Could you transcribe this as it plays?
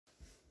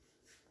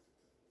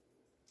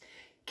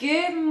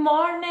Good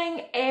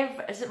morning,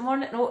 is it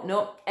morning?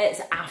 No,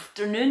 it's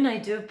afternoon. I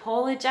do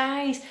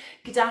apologise.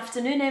 Good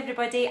afternoon,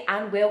 everybody,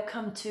 and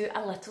welcome to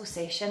a little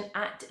session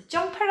at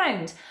Jump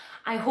Around.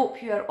 I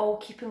hope you are all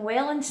keeping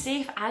well and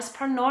safe as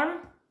per norm.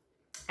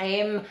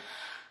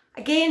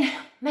 Again,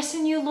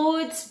 missing you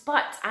loads,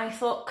 but I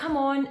thought, come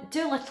on,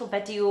 do a little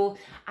video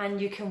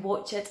and you can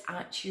watch it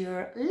at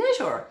your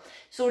leisure.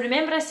 So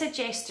remember I said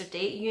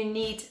yesterday, you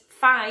need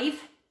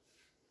 5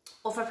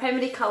 of our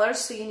primary colours.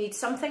 So you need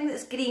something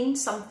that's green,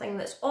 something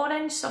that's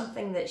orange,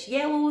 something that's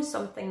yellow,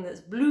 something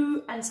that's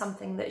blue, and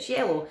something that's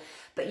yellow.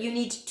 But you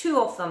need 2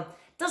 of them.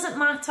 Doesn't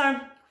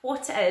matter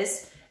what it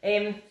is.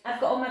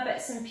 I've got all my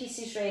bits and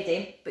pieces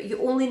ready, but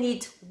you only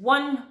need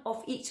 1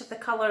 of each of the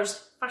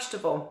colours first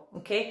of all,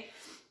 okay?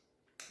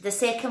 The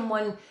second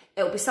one,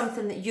 it'll be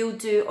something that you'll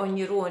do on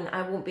your own.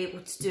 I won't be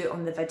able to do it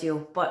on the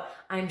video, but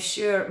I'm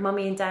sure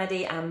mummy and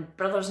daddy and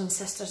brothers and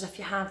sisters, if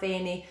you have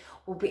any,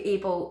 will be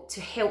able to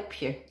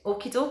help you.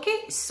 Okie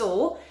dokie.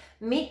 So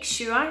make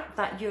sure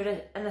that you're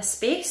in a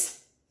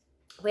space,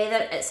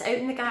 whether it's out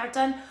in the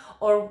garden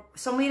or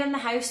somewhere in the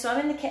house or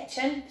in the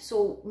kitchen.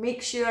 So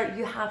make sure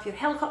you have your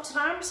helicopter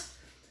arms.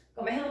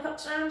 Got my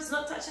helicopter arms,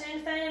 not touching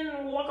anything.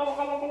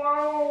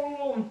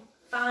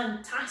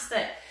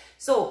 Fantastic.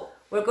 So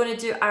we're going to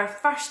do our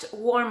first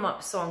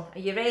warm-up song. Are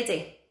you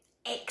ready?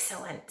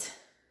 Excellent.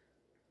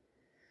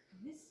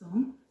 In this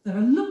song, there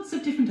are lots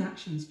of different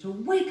actions to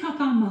wake up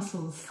our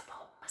muscles. Come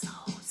on,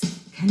 muscles.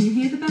 Can you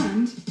hear the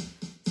band?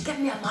 Give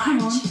me a march.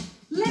 Come on,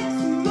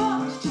 let's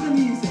march to the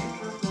music.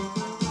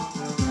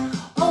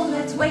 Oh,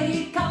 let's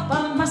wake up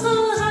our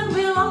muscles and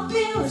we'll all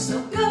feel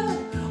so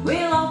good.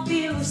 We'll all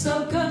feel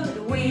so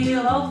good.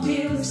 We'll all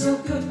feel so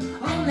good.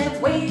 Oh,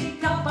 let's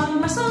wake up our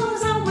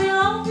muscles and we'll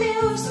all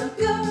feel so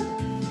good.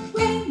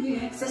 When we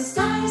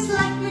exercise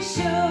like we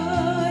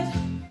should.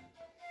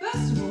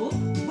 First of all,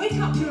 wake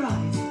up your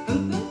eyes.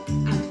 Open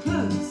and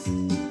close.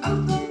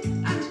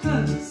 Open and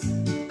close.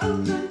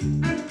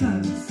 Open and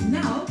close.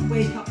 Now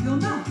wake up your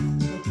mouth.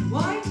 Open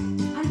wide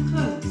and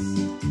close.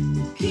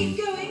 Keep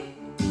going.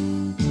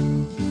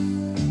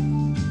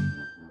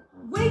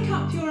 Wake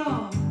up your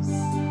arms.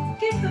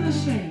 Give them a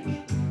shake.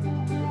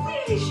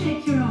 Really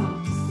shake your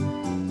arms.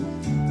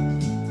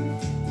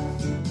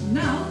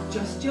 Now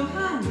just your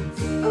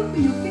hands.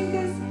 Open your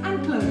fingers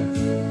and close.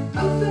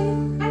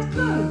 Open and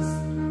close.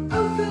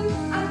 Open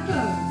and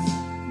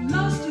close.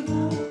 Last of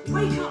all,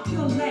 wake up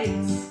your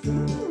legs.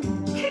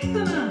 Kick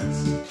them out.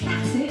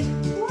 That's it.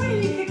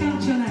 Really kick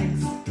out your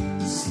legs.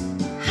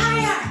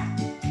 Higher.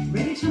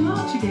 Ready to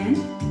march again?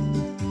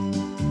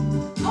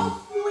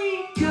 Off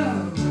we go.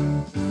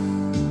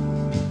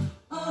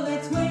 Oh,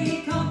 let's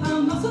wake up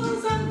our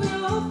muscles and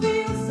we'll all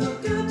feel so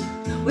good.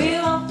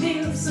 We'll all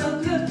feel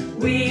so good.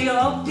 We'll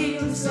all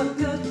feel so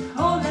good.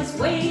 Oh, let's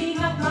wake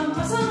up our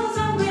muscles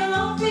and we'll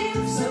all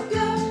feel so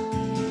good.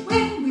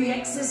 When we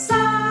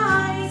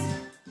exercise.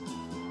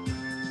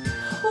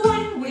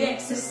 When we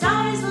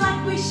exercise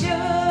like we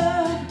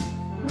should.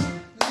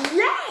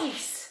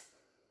 Yes!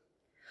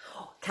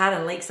 Oh,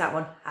 Karen likes that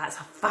one. That's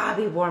a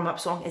fabby warm-up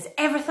song. Is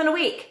everything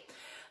awake?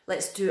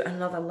 Let's do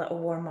another little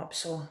warm-up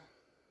song.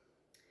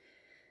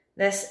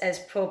 This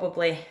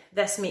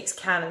makes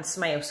Karen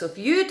smile. So if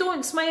you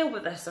don't smile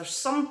with this, there's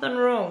something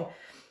wrong.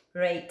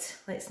 Right,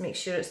 let's make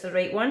sure it's the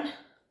right one.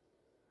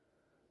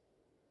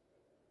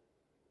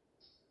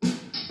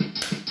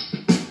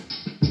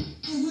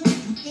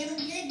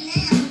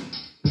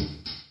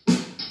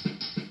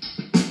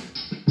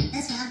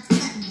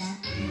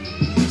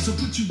 So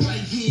put your right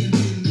hand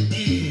in the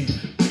air.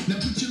 Now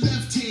put your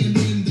left hand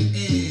in the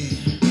air.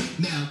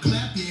 Now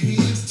clap your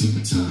hands 2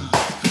 times.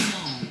 Come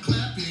on,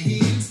 clap your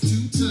hands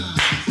 2 times.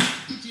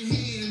 Put your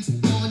hands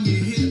on your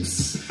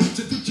hips.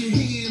 To put your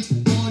hands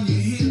on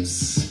your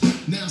hips.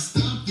 Now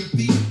stomp your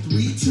feet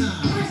 3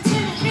 times. 1, 2,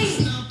 3.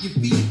 Stomp your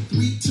feet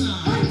 3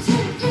 times. 1, 2,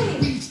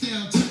 3. Reach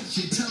down, touch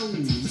your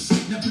toes.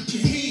 Now put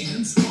your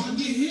hands on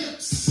your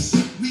hips.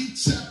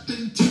 Reach up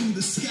into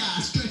the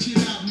sky. Stretch it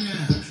out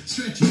now.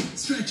 Stretch it,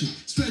 stretch it.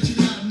 Stretch it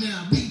out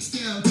now, reach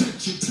down,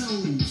 touch your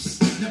toes.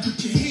 Now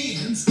put your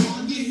hands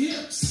on your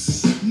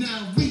hips.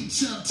 Now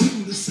reach up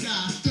to the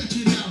sky, stretch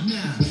it out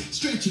now.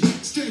 Stretch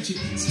it, stretch it,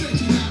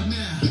 stretch it out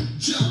now.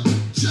 Jump,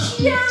 jump,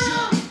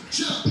 jump,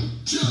 jump,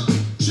 jump,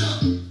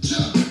 jump,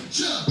 jump,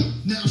 jump.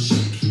 Now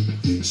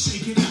shake,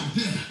 shake it out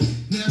now.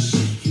 Now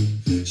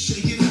shake,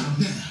 shake it out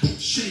now.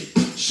 Shake,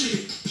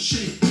 shake,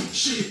 shake,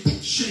 shake,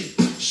 shake,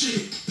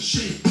 shake,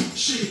 shake,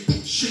 shake,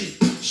 shake,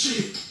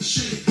 shake,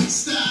 shake.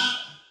 Stop.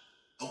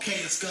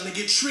 Okay, it's gonna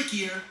get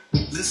trickier.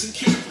 Listen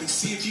carefully,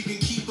 see if you can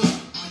keep up.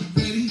 Are you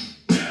ready?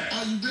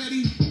 Are you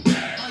ready?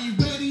 Are you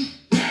ready?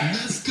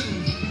 Let's go.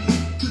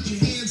 Put your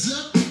hands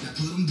up, now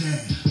put them down.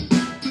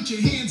 Put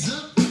your hands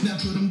up, now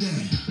put them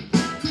down.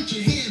 Put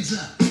your hands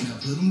up, now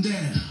put them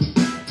down.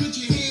 Put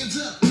your hands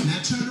up, now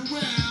turn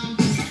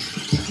around.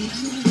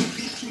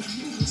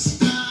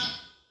 Stop.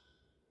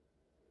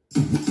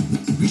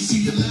 Reach to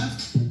your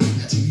left,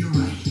 now to your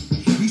right.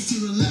 Reach to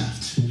the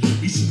left,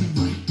 reach to the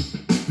right.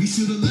 Reach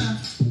to the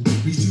left,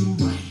 reach to the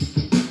right.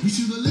 Reach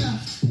to the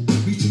left,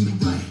 reach to the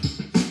right.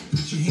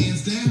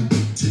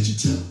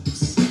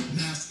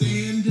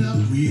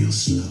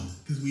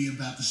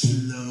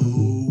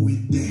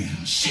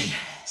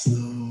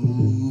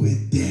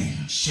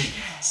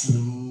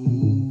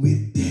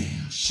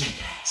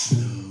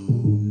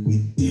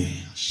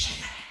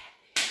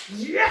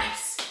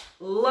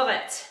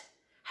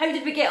 How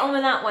did we get on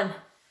with that one?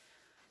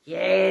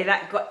 Yeah,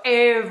 that got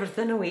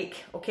everything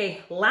awake.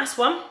 Okay, last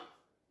one.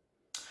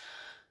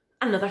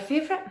 Another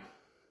favourite.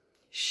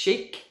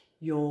 Shake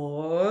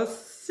your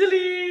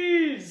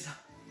sillies.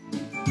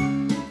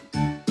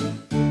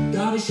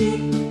 Gotta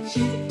shake,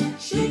 shake,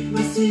 shake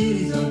my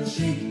sillies up.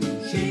 Shake,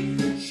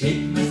 shake,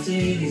 shake my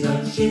sillies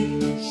up.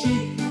 Shake,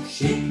 shake,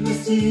 shake my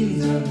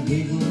sillies up.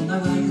 Wiggle my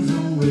waggles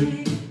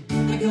away.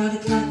 I gotta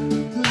clap,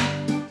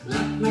 clap,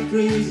 clap my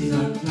crazies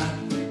up. Clap,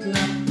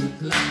 clap,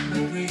 clap my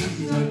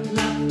crazies up.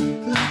 Clap,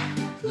 clap,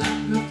 clap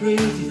my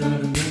crazies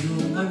up.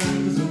 Wiggle my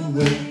waggles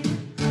away.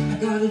 I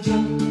gotta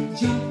jump,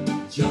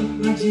 jump, jump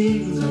my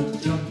jiggles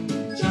up. Jump,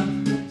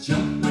 jump,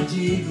 jump my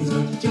jiggles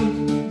up.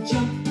 Jump,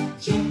 jump,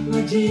 jump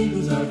my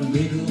jiggles up and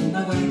wiggle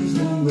my waggles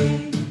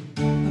away.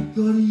 I've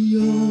got a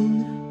yawn,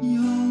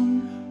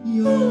 yawn,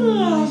 yawn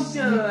my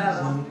slippers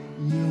up.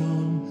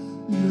 Yawn,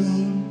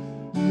 yawn,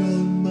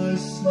 yawn my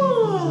slippers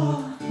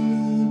up.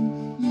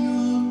 Yawn,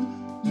 yawn,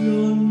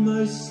 yawn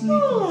my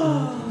slippers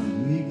up and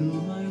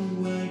wiggle my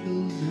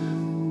waggles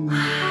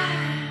away.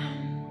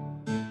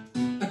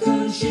 I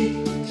gotta shake,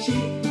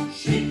 shake,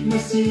 shake my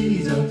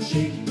sillies up.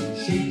 Shake,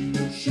 shake,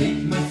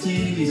 shake my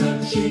sillies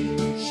up. Shake,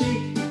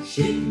 shake,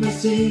 shake my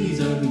sillies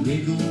up and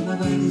wiggle my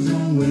waggles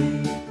away.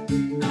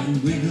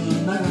 And wiggle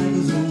my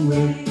waggles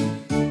away.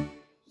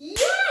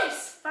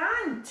 Yes,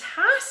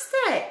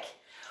 fantastic.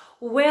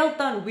 Well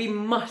done. We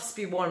must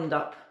be warmed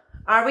up.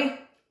 Are we?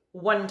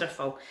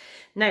 Wonderful.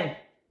 Now,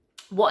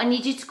 what I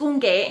need you to go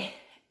and get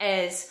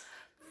is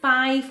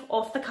 5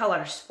 of the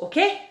colours,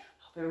 okay?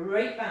 I'll be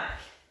right back.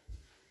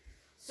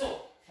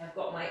 So, I've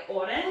got my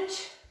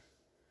orange,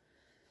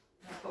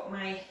 I've got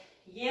my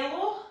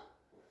yellow,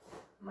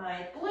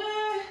 my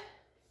blue,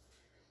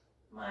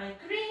 my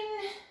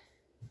green,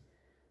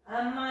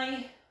 and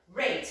my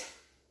red.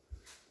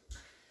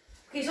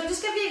 Okay, so I'll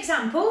just give you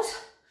examples.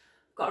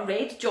 I've got a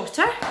red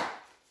jotter.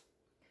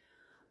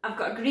 I've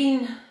got a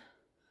green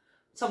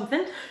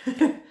something.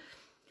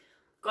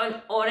 Got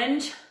an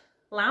orange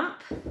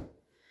lamp.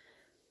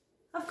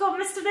 I've got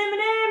Mr.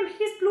 M&M,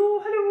 he's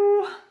blue,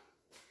 hello.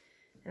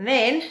 And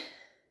then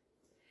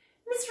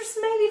Mr.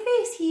 Smiley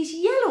Face, he's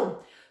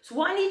yellow. So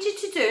what I need you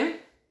to do,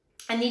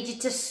 I need you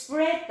to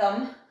spread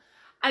them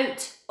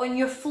out on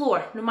your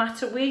floor, no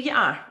matter where you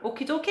are.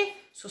 Okie dokie?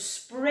 So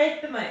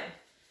spread them out.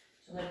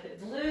 So I'm going to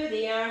put blue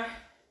there,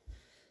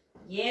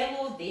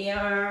 yellow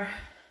there,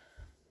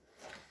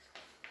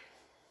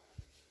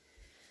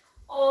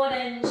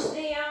 orange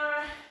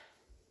there,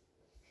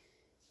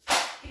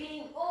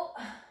 green, oh,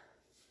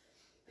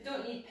 we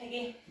don't need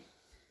Piggy.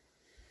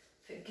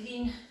 Put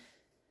green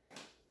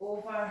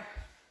over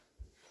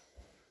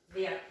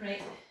there,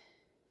 right?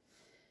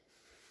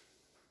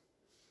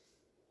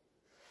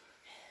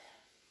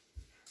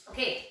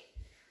 Okay,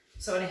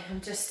 sorry,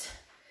 I'm just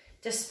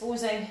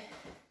disposing.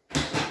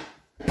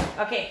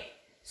 Okay,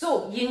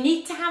 so you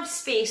need to have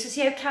space. So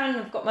see how Karen,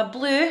 I've got my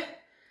blue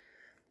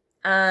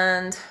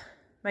and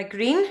my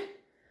green,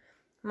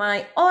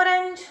 my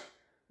orange,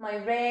 my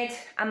red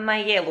and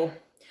my yellow.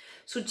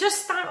 So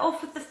just start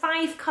off with the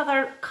 5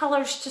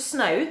 colours just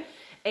now.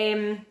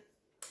 And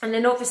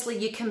then obviously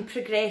you can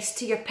progress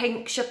to your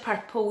pinks, your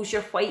purples,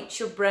 your whites,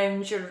 your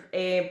browns, your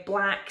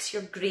blacks,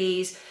 your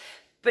greys.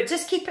 But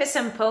just keep it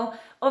simple.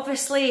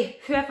 Obviously,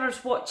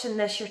 whoever's watching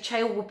this, your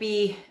child will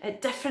be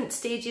at different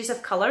stages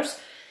of colours.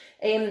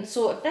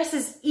 So if this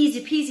is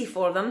easy peasy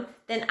for them,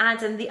 then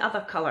add in the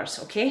other colours,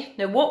 okay?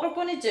 Now what we're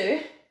going to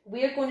do,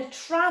 we're going to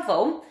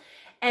travel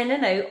in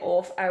and out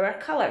of our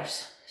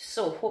colours.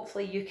 So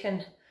hopefully you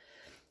can,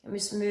 let me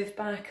just move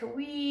back a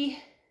wee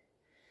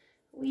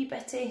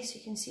bitty so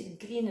you can see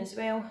the green as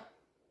well.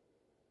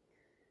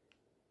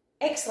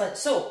 Excellent.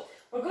 So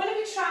we're going to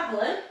be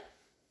travelling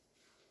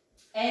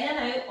in and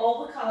out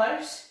all the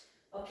colours,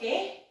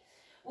 okay?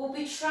 We'll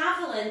be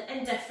travelling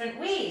in different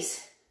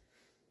ways.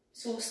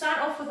 So we'll start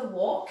off with a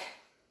walk,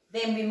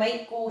 then we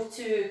might go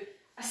to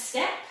a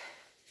step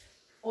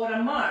or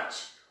a march.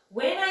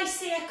 When I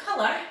say a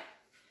colour,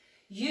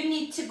 you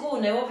need to go.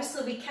 Now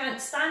obviously we can't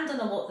stand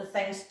on a lot of the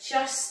things,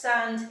 just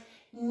stand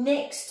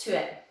next to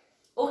it.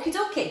 Okie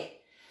dokie.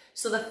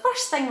 So the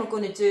first thing we're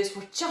going to do is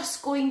we're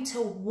just going to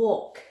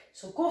walk.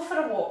 So go for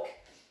a walk.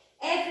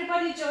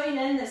 Everybody join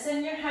in that's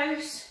in your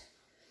house.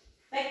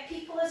 Big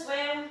people as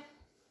well.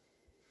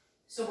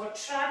 So we're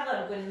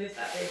travelling, I'm going to move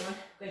that red one.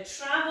 We're going to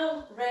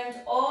travel around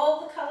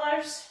all the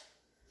colours.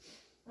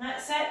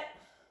 That's it.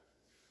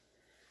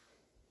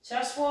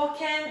 Just walk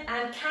in,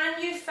 and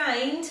can you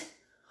find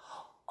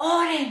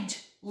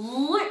orange?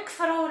 Look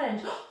for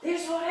orange.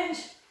 There's orange.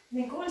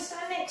 And then go and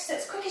stand next to it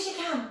as quick as you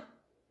can.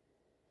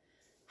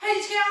 How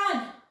did you get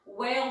on?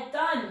 Well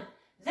done.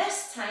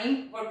 This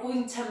time we're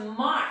going to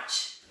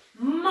march.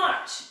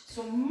 March.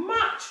 So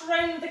march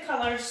round the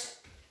colours.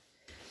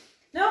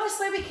 Now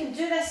obviously we can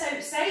do this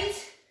outside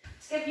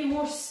to give you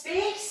more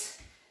space,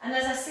 and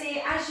as I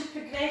say, as you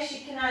progress you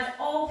can add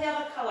all the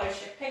other colours,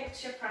 your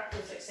pinks, your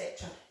purples,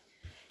 etc.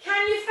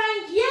 Can you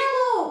find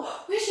yellow?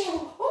 Where's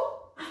yellow?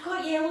 Oh, I've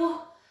got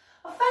yellow.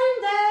 I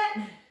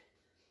found it.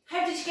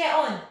 How did you get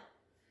on?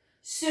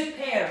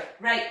 Superb.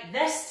 Right,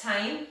 this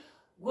time,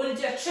 we're going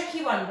to do a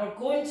tricky one. We're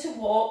going to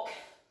walk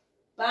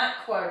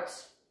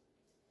backwards.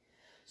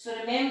 So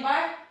remember,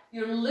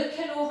 you're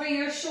looking over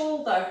your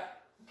shoulder,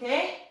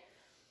 okay?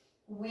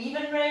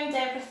 Weaving round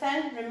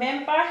everything,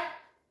 remember?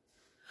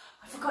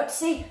 I forgot to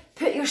say,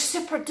 put your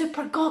super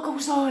duper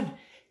goggles on.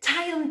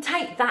 Tie them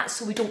tight, that's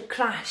so we don't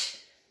crash.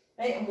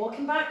 Right, I'm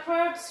walking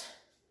backwards,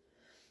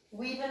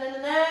 weaving in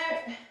and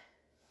out.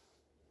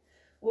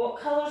 What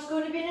colour's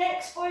going to be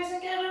next, boys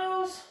and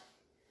girls?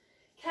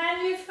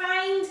 Can you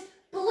find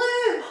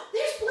blue?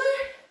 There's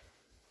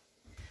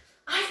blue.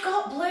 I've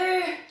got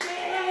blue.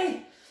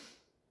 Yay!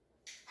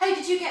 How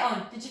did you get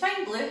on? Did you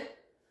find blue?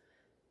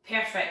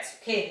 Perfect.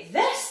 Okay,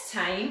 this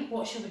time,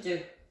 what shall we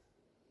do?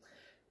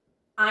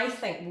 I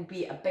think we'll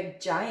be a big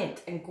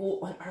giant and go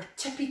on our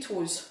tippy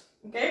toes.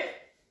 Okay?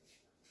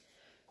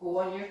 Go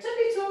on your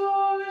tippy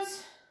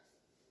toes.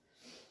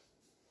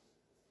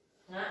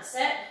 That's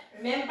it.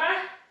 Remember,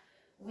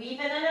 weaving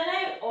in and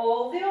out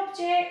all the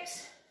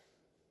objects.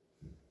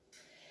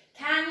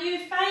 Can you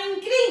find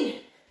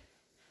green?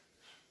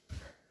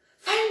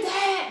 Found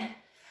it!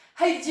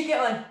 How did you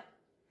get on?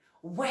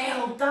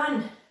 Well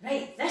done.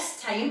 Right,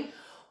 this time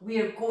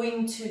we're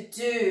going to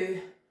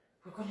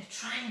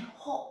try and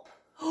hop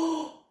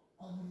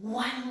on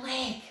one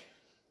leg.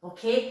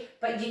 Okay,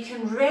 but you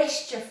can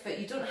rest your foot.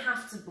 You don't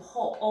have to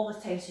hop all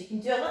the time. So you can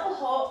do a little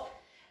hop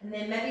and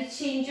then maybe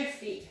change your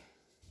feet.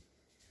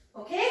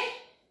 Okay?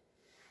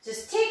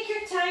 Just take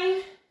your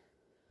time.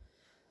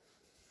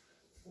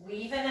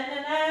 Weaving in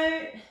and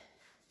out.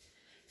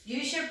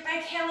 Use your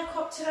big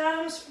helicopter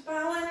arms for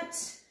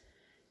balance.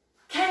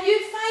 Can you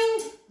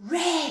find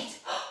red?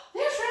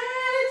 There's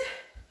red.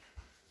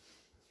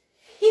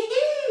 Hee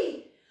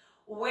hee.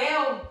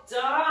 Well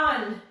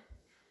done.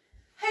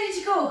 How did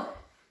you go?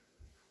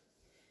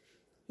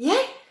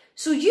 Yeah?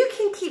 So you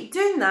can keep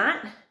doing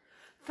that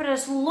for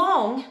as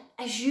long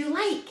as you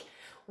like.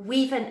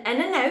 Weaving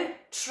in and out,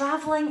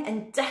 travelling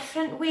in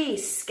different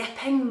ways,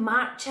 skipping,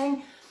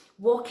 marching,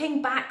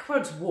 walking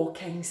backwards,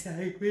 walking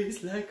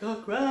sideways like a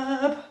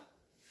crab.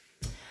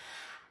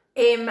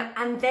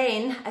 And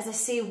then, as I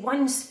say,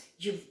 once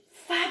you've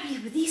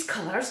fabby with these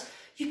colours,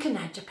 you can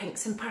add your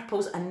pinks and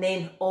purples and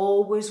then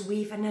always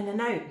weaving in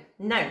and out.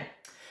 Now,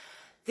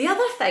 the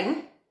other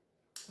thing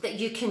that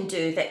you can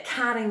do that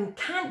Karen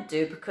can't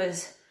do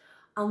because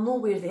I'll know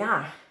where they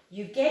are,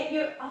 you get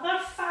your other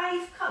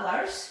 5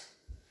 colours.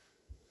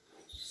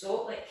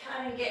 So let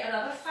Karen get her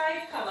other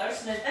 5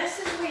 colours. Now this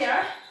is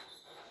where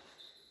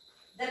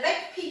the big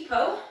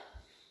people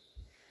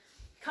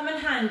come in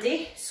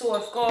handy. So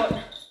I've got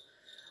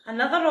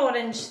another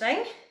orange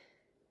thing,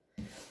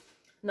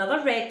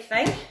 another red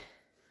thing,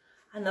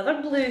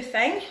 another blue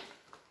thing,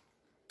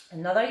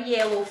 another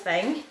yellow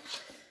thing,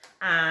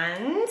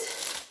 and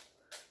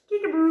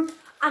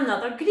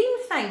another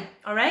green thing,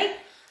 all right?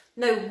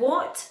 Now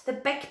what the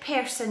big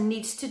person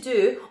needs to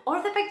do,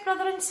 or the big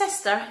brother and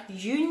sister,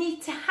 you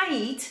need to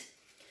hide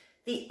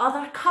the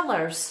other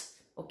colours,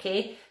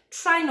 okay?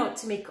 Try not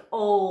to make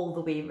all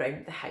the way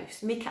around the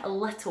house. Make it a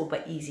little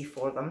bit easy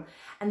for them.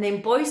 And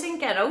then boys and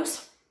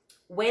girls,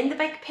 when the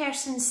big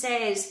person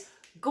says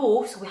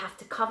go, so we have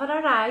to cover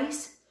our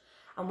eyes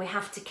and we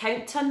have to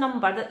count to a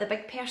number that the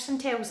big person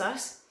tells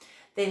us,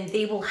 then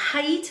they will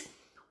hide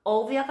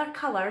all the other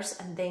colours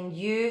and then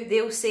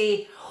they'll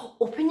say,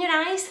 open your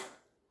eyes,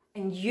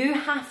 and you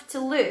have to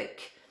look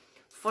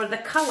for the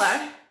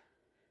colour.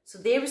 So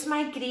there was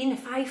my green.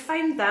 If I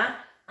found that,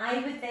 I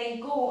would then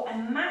go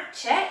and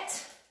match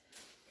it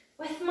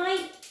with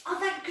my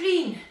other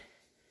green.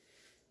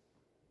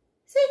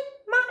 See,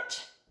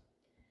 match.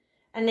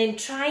 And then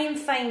try and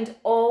find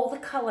all the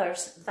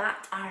colours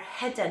that are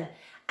hidden.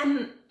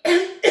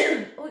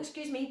 Oh,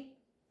 excuse me.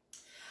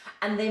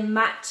 And then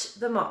match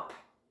them up.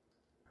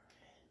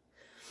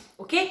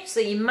 Okay, so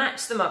you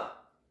match them up.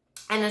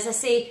 And as I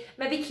say,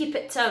 maybe keep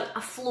it to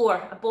a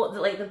floor,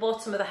 like the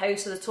bottom of the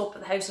house or the top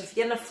of the house. Or if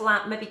you're in a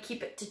flat, maybe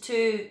keep it to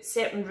 2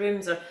 certain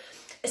rooms, or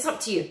it's up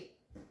to you.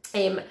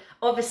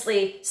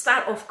 Obviously,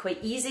 start off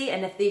quite easy,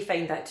 and if they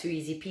find that too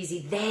easy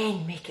peasy,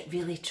 then make it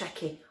really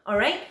tricky, all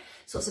right?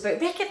 So it's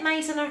about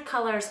recognising our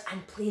colours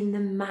and playing the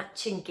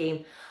matching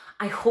game.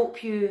 I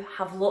hope you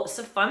have lots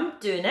of fun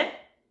doing it.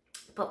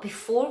 But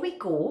before we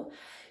go,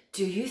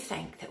 do you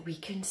think that we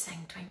can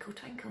sing Twinkle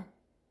Twinkle?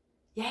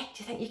 Yeah, do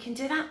you think you can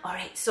do that? All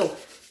right, so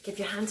give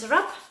your hands a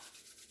rub,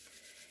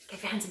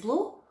 give your hands a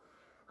blow,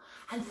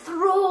 and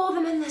throw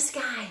them in the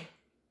sky,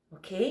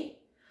 okay?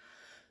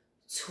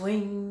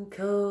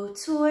 Twinkle,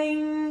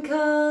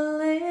 twinkle,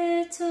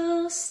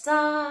 little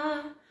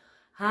star,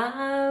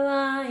 how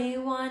I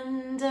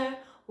wonder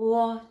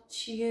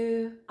what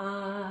you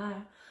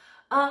are.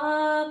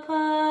 Up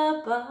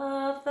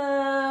above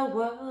the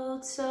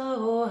world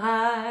so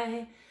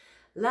high,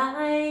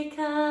 like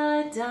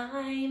a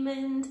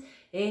diamond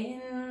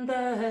in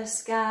the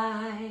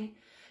sky.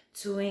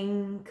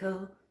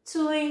 Twinkle,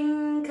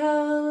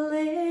 twinkle,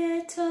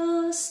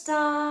 little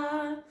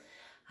star,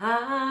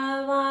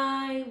 how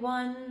I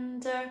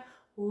wonder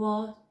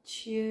what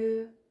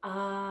you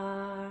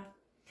are.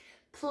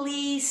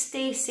 Please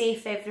stay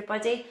safe,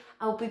 everybody.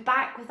 I'll be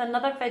back with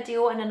another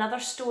video and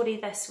another story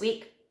this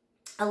week.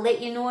 I'll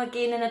let you know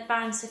again in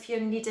advance if you're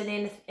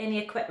needing any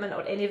equipment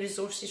or any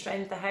resources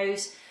around the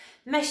house.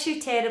 Miss you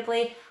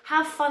terribly.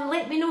 Have fun.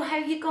 Let me know how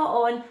you got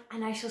on,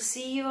 and I shall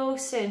see you all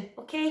soon.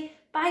 Okay?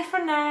 Bye for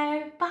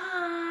now.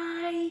 Bye.